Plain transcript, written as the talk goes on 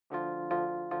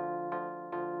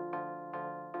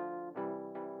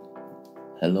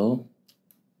Hello,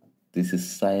 this is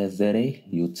Saya Zere,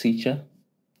 your teacher,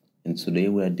 and today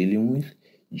we are dealing with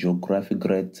Geography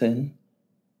Grade 10,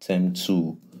 Term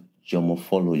 2,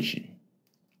 Geomorphology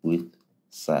with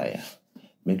Saya.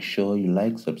 Make sure you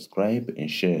like, subscribe, and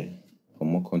share for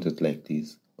more content like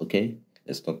this, okay?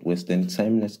 Let's not waste any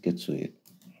time, let's get to it.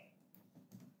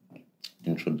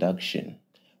 Introduction.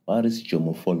 What is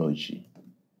geomorphology?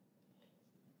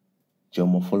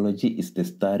 Geomorphology is the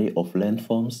study of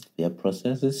landforms, their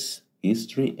processes,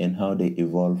 history, and how they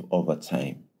evolve over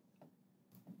time.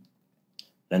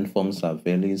 Landforms are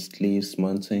valleys, cliffs,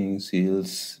 mountains,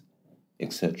 hills,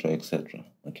 etc., etc.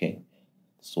 Okay?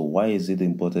 So why is it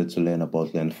important to learn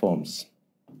about landforms?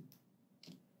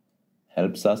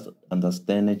 Helps us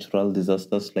understand natural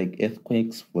disasters like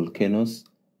earthquakes, volcanoes,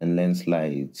 and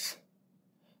landslides.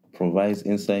 Provides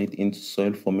insight into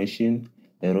soil formation,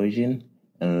 erosion,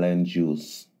 and land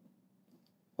use.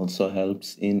 Also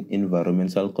helps in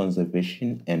environmental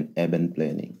conservation and urban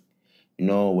planning. You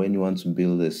know, when you want to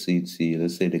build a city,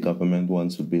 let's say the government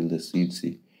wants to build a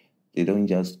city, they don't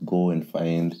just go and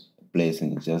find a place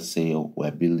and just say, oh, we're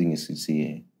building a city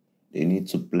here. They need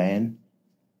to plan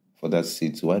for that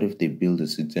city. What if they build a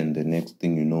city and the next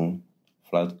thing you know,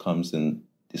 flood comes and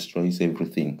destroys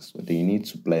everything? So they need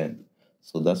to plan.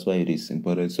 So that's why it is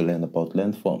important to learn about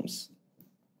landforms.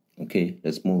 Okay,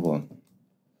 let's move on.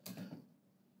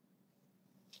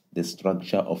 The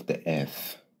structure of the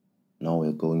earth. Now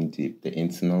we're going deep. The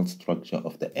internal structure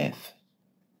of the earth.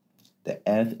 The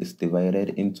earth is divided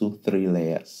into 3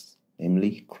 layers,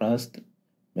 namely crust,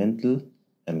 mantle,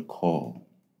 and core.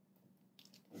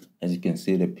 As you can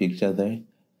see the picture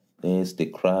there's the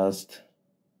crust,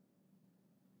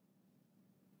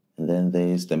 and then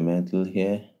there's the mantle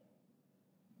here.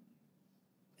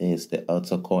 There's the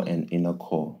outer core and inner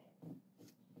core.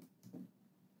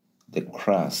 The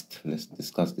crust, let's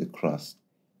discuss the crust.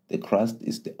 The crust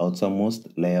is the outermost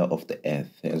layer of the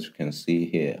earth, as you can see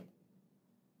here.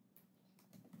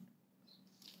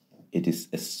 It is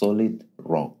a solid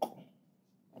rock.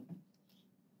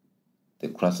 The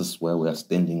crust is where we are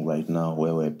standing right now,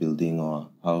 where we're building our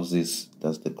houses.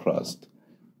 That's the crust.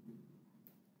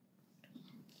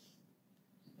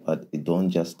 But it don't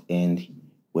just end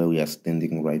where we are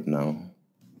standing right now,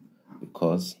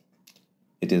 because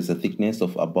it is a thickness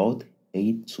of about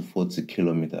 8 to 40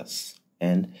 kilometers.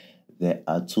 And there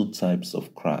are 2 types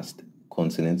of crust,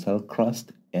 continental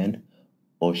crust and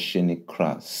oceanic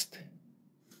crust.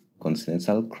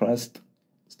 Continental crust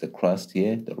is the crust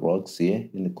here, the rocks here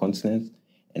in the continent,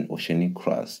 and oceanic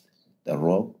crust, the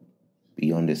rock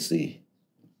beyond the sea,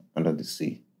 under the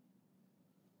sea.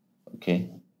 Okay,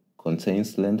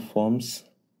 contains landforms,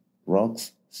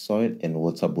 rocks, soil, and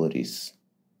water bodies.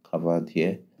 Covered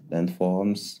here,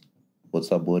 landforms,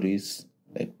 water bodies,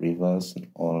 like rivers and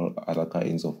all other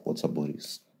kinds of water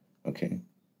bodies. Okay,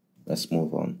 let's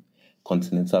move on.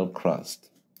 Continental crust.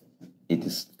 It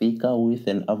is thicker with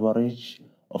an average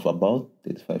of about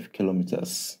 35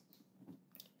 kilometers.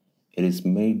 It is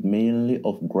made mainly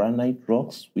of granite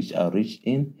rocks, which are rich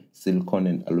in silicon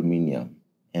and aluminium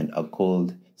and are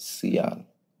called Sial.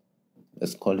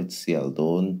 Let's call it Sial.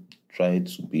 Don't try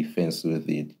to be fancy with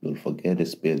it. You'll forget the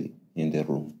spelling in the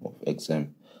room of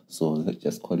exam. So let's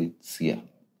just call it Sial.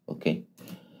 Okay.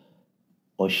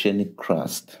 Oceanic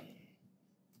crust.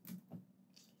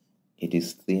 It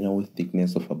is thinner with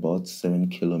thickness of about 7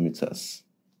 kilometers.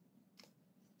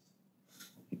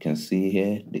 You can see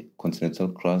here the continental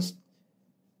crust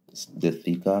is the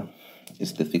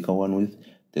thicker one with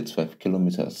 35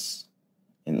 kilometers.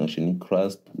 And oceanic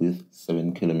crust with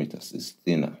 7 kilometers is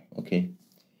thinner. Okay.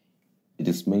 It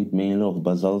is made mainly of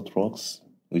basalt rocks,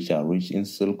 which are rich in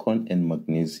silicon and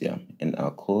magnesium and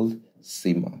are called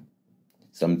Sima.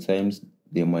 Sometimes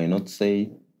they might not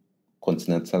say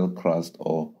continental crust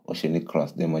or oceanic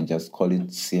crust. They might just call it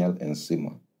Sial and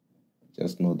Sima.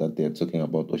 Just know that they're talking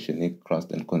about oceanic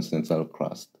crust and continental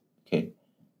crust. Okay,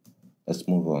 let's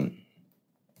move on.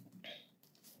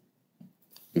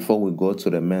 Before we go to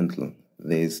the mantle,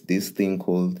 there's this thing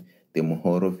called the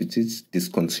Mohorovičić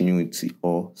discontinuity,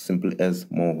 or simply as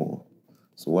MOHO.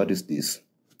 So what is this?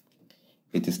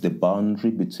 It is the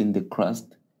boundary between the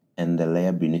crust and the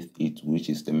layer beneath it, which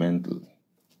is the mantle.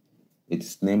 It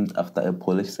is named after a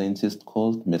Polish scientist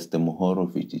called Mr.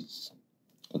 Mohorovičić.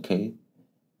 Okay?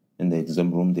 In the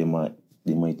exam room, they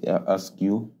might ask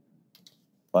you,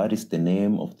 what is the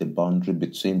name of the boundary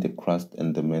between the crust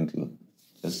and the mantle?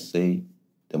 Just say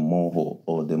the MOHO,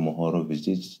 or the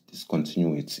Mohorovičić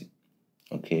discontinuity.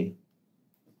 Okay?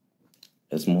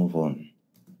 Let's move on.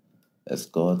 Let's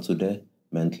go to the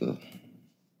mantle.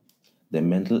 The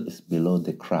mantle is below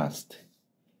the crust.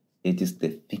 It is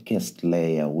the thickest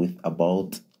layer with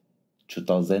about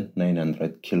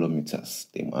 2,900 kilometers.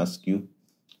 They will ask you,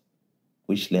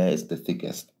 which layer is the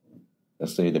thickest?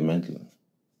 Let's say the mantle.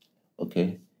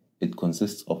 Okay, it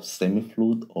consists of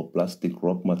semi-fluid or plastic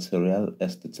rock material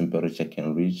as the temperature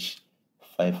can reach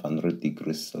 500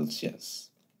 degrees Celsius.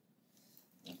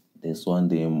 This one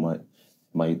they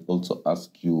might also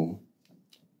ask you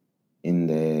in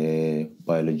the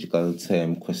biological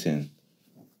term question.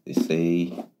 They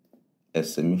say a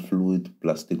semi-fluid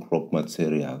plastic rock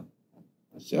material.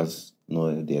 Just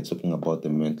know they are talking about the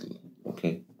mantle.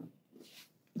 Okay.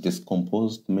 It is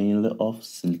composed mainly of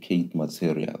silicate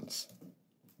materials.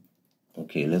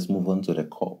 Okay, let's move on to the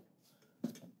core.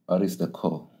 What is the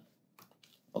core?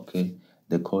 Okay,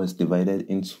 the core is divided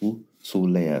into two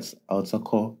layers, outer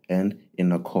core and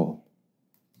inner core.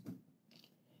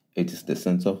 It is the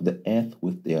center of the Earth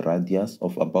with a radius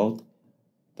of about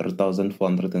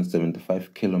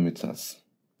 3,475 kilometers.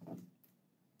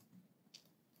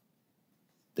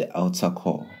 The outer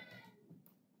core,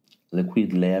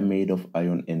 liquid layer made of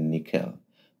iron and nickel,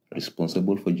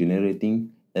 responsible for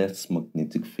generating Earth's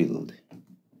magnetic field.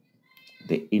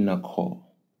 The inner core,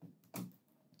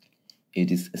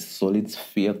 it is a solid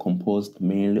sphere composed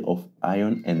mainly of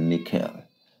iron and nickel.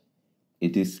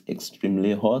 It is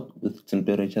extremely hot with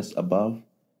temperatures above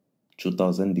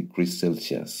 2,000 degrees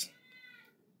Celsius.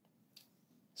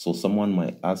 So someone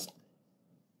might ask,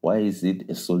 why is it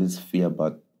a solid sphere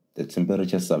but the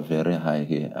temperatures are very high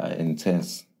here, are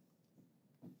intense?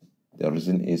 The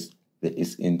reason is there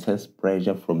is intense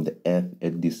pressure from the Earth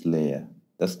at this layer.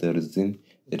 That's the reason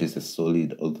it is a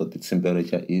solid, although the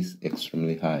temperature is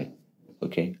extremely high.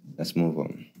 Okay, let's move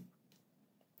on.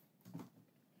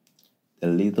 The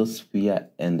lithosphere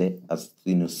and the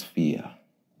asthenosphere.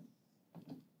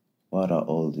 What are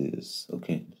all these?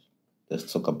 Okay,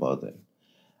 let's talk about them.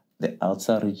 The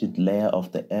outer rigid layer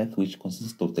of the Earth, which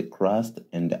consists of the crust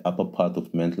and the upper part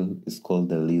of mantle, is called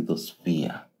the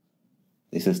lithosphere.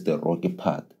 This is the rocky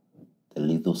part, the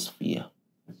lithosphere.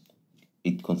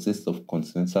 It consists of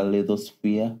continental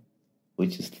lithosphere,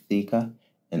 which is thicker,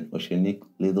 and oceanic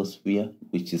lithosphere,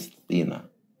 which is thinner.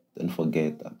 Don't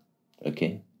forget that,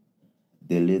 okay?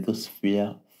 The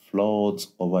lithosphere floats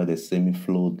over the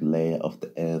semi-fluid layer of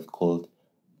the Earth called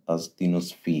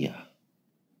asthenosphere,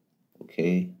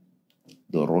 okay?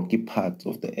 The rocky part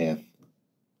of the Earth,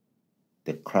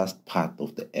 the crust part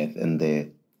of the Earth, and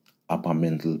the upper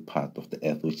mantle part of the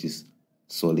Earth, which is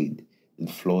solid. It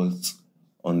floats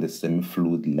on the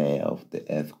semi-fluid layer of the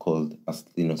Earth called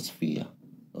asthenosphere,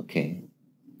 okay?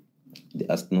 The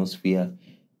asthenosphere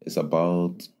is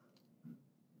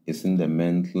in the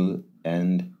mantle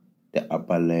and the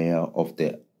upper layer of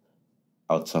the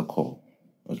outer core,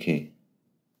 okay,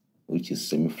 which is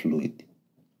semi-fluid.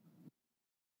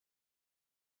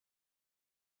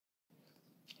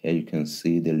 Here you can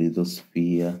see the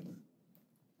lithosphere.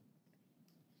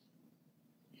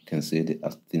 You can see the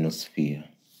asthenosphere.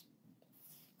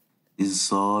 This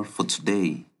is all for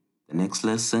today. The next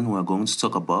lesson we're going to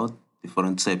talk about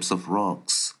different types of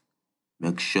rocks.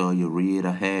 Make sure you read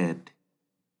ahead.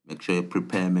 Make sure you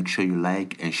prepare. Make sure you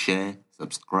like and share.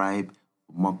 Subscribe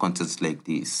for more contents like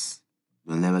this.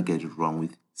 You'll never get it wrong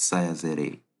with Saya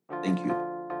Zere. Thank you.